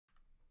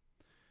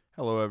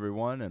Hello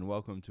everyone and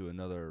welcome to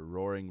another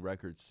Roaring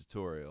Records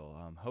tutorial.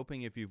 I'm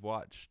hoping if you've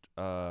watched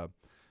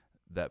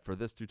that for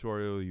this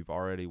tutorial you've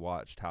already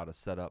watched how to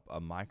set up a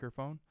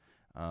microphone,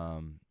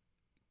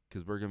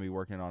 because we're going to be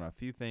working on a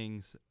few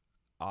things,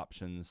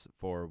 options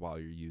for while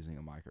you're using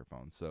a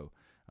microphone. So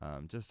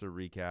just to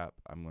recap,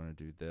 I'm going to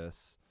do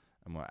this.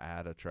 I'm going to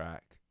add a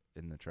track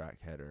in the track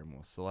header and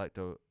we'll select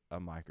a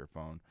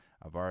microphone.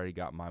 I've already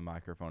got my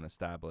microphone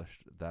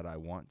established that I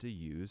want to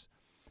use.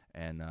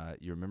 And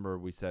you remember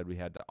we said we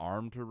had to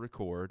arm to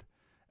record,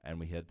 and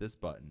we hit this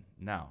button.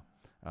 Now,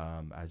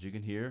 as you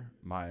can hear,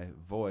 my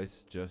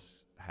voice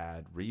just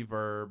had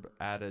reverb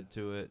added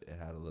to it. It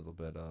had a little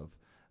bit of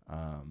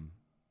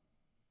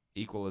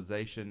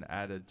equalization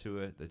added to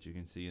it that you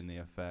can see in the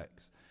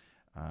effects.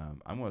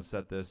 I'm going to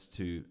set this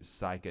to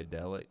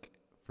psychedelic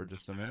for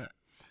just a minute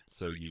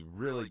so you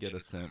really get a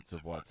sense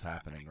of what's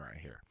happening right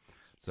here.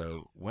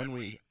 So when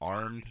we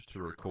armed to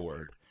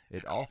record,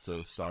 it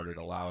also started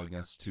allowing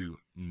us to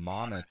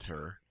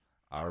monitor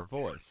our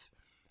voice.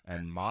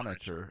 And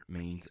monitor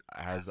means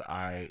as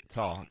I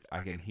talk, I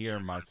can hear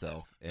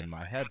myself in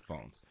my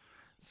headphones.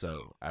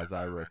 So as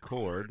I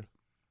record,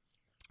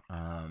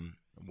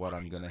 what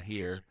I'm going to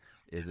hear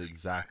is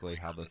exactly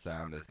how the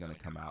sound is going to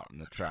come out in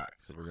the track.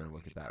 So we're going to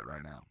look at that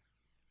right now.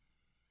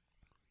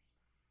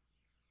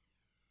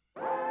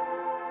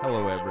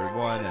 Hello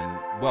everyone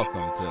and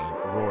welcome to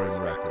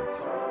Roaring Records.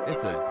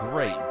 It's a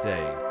great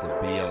day to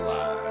be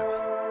alive.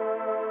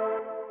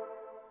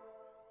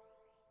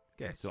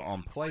 Okay, so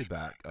on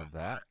playback of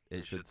that,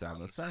 it should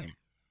sound the same.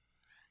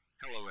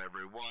 Hello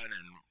everyone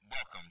and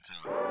welcome to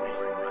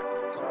Roaring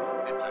Records.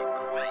 It's a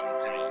great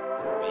day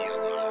to be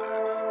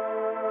alive.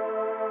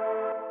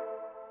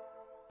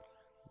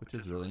 Which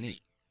is really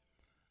neat.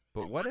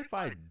 But what if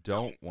I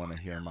don't want to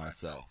hear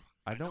myself?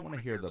 I don't want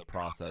to hear the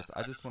process.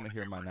 I just want to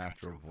hear my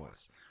natural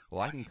voice.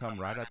 Well, I can come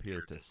right up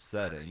here to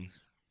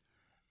settings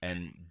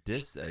and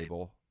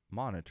disable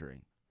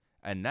monitoring.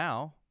 And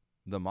now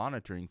the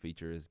monitoring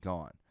feature is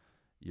gone.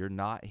 You're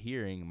not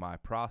hearing my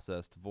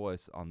processed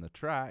voice on the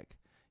track.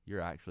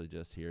 You're actually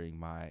just hearing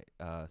my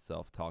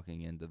self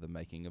talking into the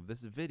making of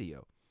this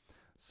video.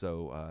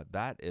 So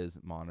that is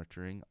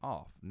monitoring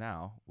off.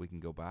 Now we can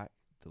go back,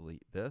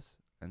 delete this,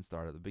 and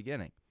start at the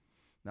beginning.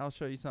 Now I'll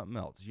show you something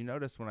else. You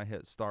noticed when I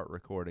hit start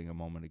recording a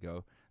moment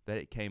ago that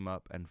it came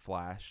up and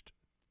flashed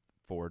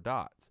 4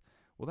 dots.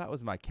 Well, that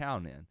was my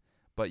count in,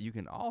 but you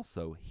can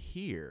also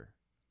hear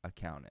a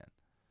count in.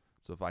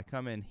 So if I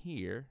come in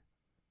here,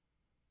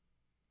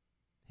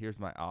 here's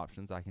my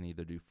options. I can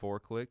either do 4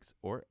 clicks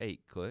or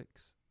 8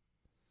 clicks,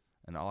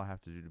 and all I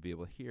have to do to be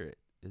able to hear it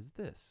is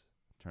this.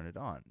 Turn it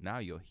on. Now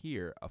you'll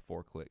hear a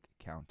 4-click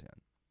count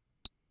in.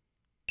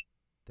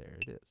 There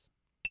it is.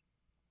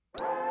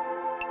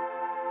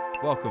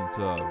 Welcome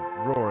to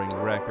Roaring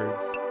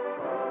Records.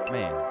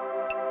 Man,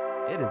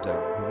 it is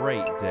a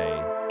great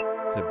day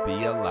to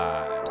be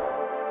alive.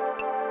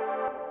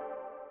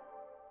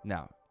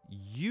 Now,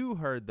 you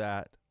heard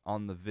that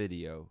on the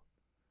video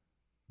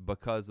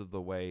because of the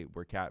way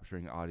we're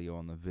capturing audio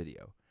on the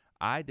video.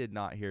 I did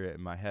not hear it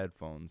in my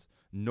headphones,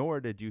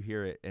 nor did you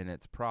hear it in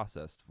its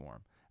processed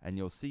form. And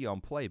you'll see on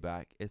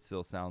playback, it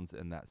still sounds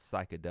in that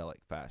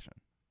psychedelic fashion.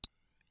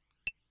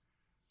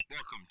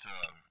 Welcome to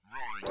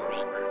Roaring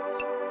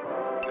Records.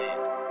 Man,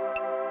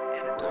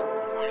 it is a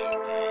great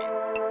day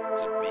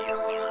to be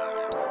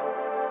alive.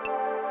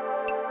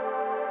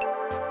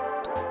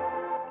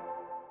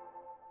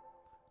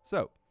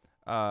 So,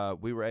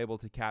 we were able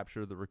to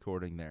capture the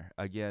recording there.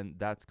 Again,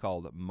 that's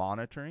called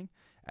monitoring,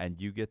 and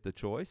you get the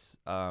choice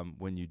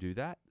when you do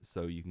that.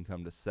 So you can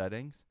come to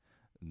settings.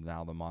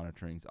 Now the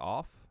monitoring's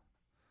off,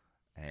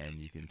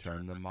 and you can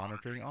turn the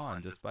monitoring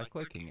on just by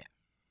clicking it.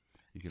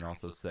 You can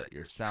also set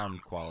your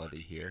sound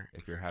quality here.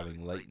 If you're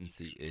having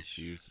latency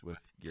issues with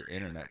your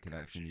internet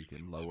connection, you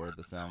can lower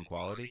the sound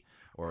quality.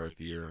 Or if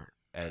you're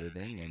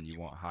editing and you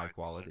want high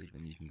quality,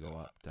 then you can go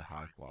up to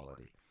high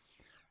quality.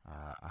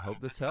 I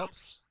hope this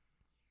helps.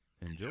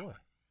 Enjoy.